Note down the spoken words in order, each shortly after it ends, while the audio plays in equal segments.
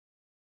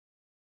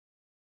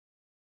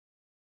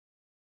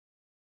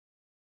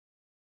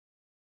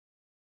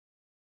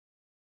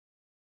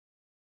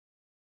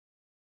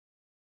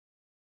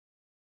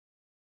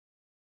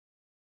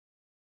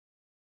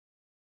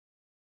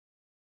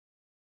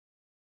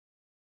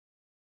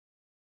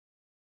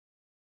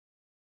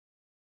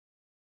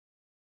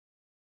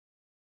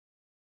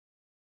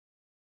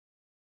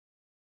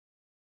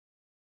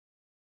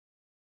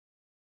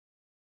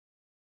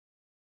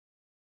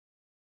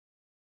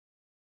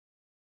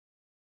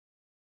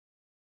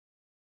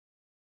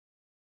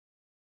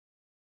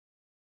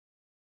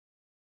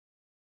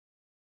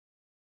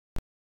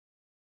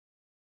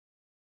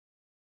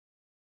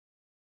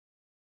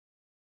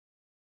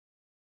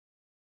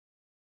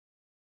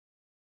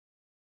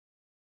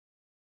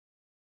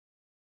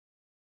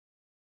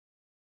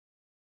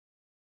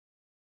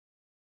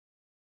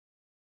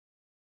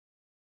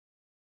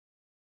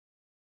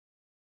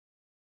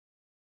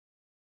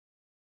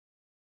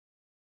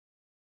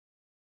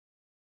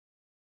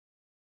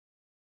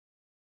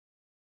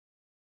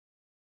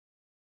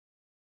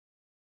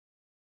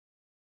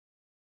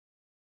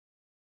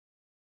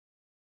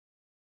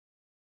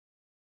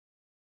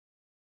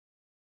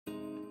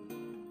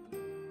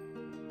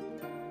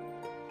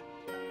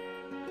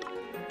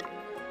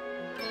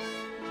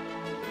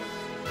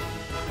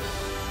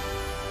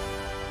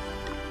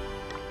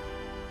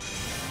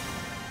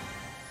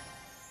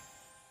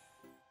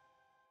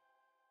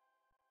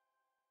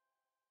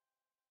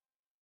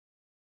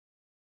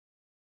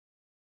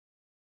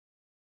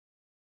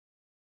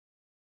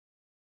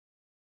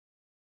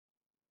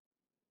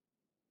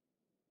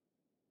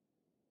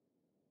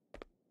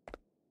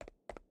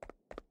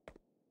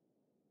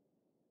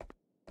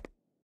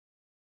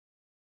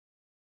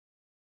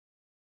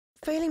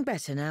Feeling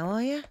better now,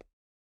 are you?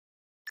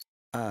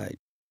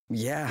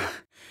 Yeah.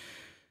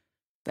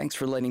 Thanks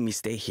for letting me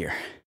stay here.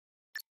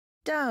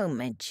 Don't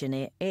mention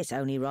it. It's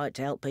only right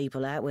to help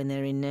people out when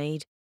they're in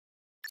need.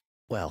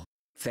 Well,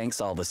 thanks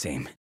all the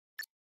same.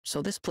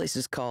 So this place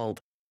is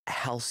called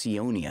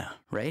Halcyonia,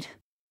 right?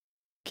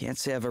 Can't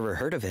say I've ever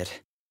heard of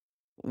it.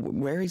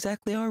 Where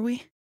exactly are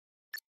we?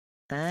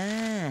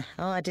 Ah,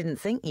 I didn't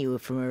think you were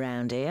from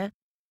around here.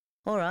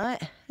 All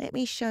right, let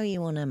me show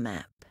you on a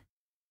map.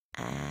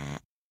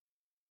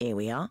 Here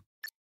we are.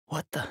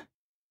 What the?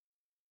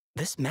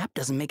 This map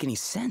doesn't make any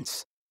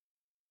sense.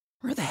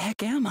 Where the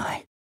heck am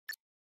I?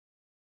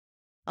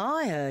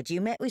 I heard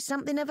you met with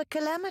something of a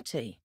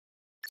calamity.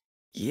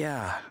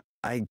 Yeah,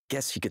 I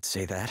guess you could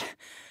say that.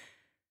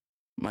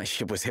 My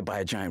ship was hit by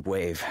a giant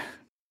wave.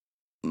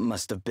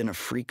 Must have been a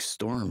freak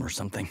storm or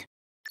something.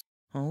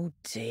 Oh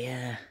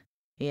dear.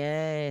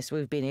 Yes,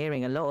 we've been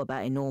hearing a lot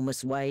about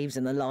enormous waves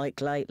and the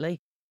like lately.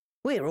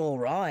 We're all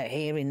right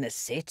here in the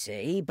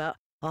city, but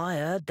I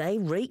heard they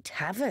wreaked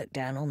havoc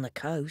down on the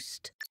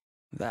coast.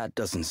 That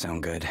doesn't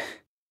sound good.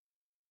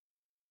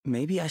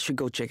 Maybe I should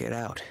go check it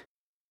out.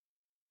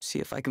 See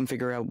if I can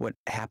figure out what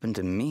happened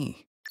to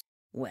me.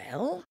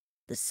 Well,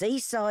 the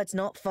seaside's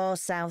not far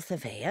south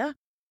of here.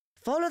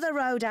 Follow the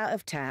road out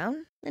of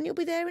town, and you'll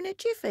be there in a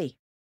jiffy.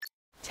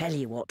 Tell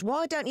you what,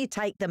 why don't you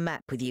take the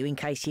map with you in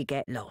case you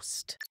get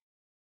lost?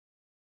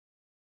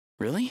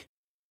 Really?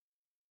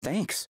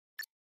 Thanks.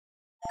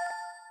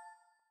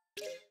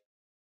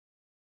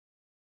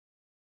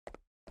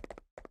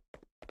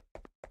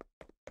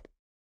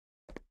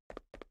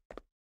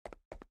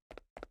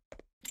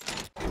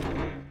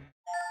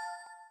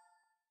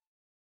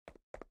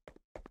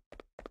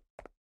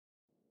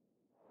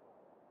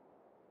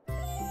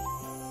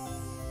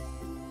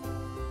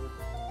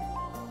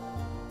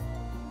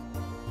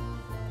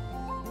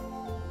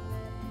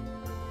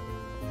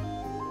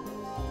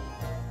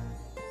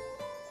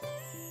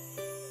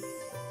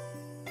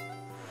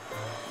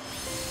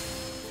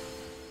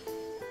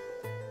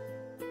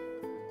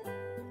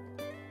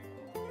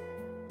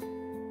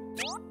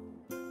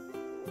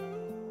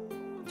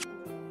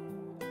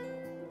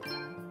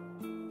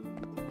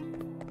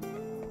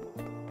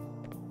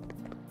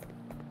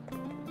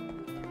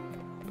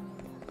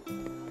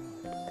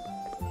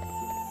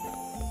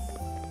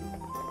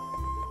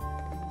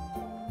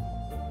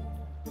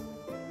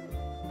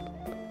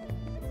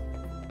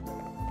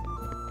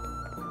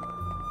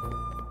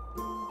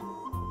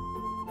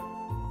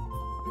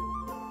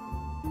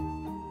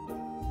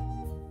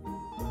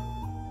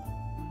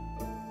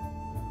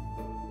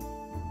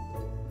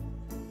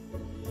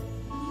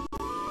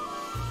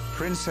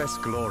 Princess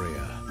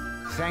Gloria,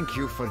 thank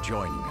you for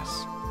joining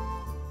us.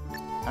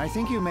 I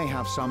think you may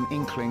have some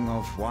inkling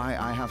of why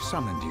I have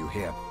summoned you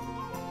here.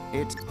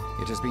 It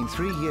has been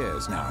 3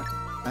 years now,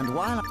 and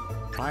while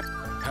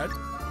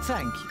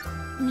Thank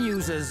you.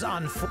 Muses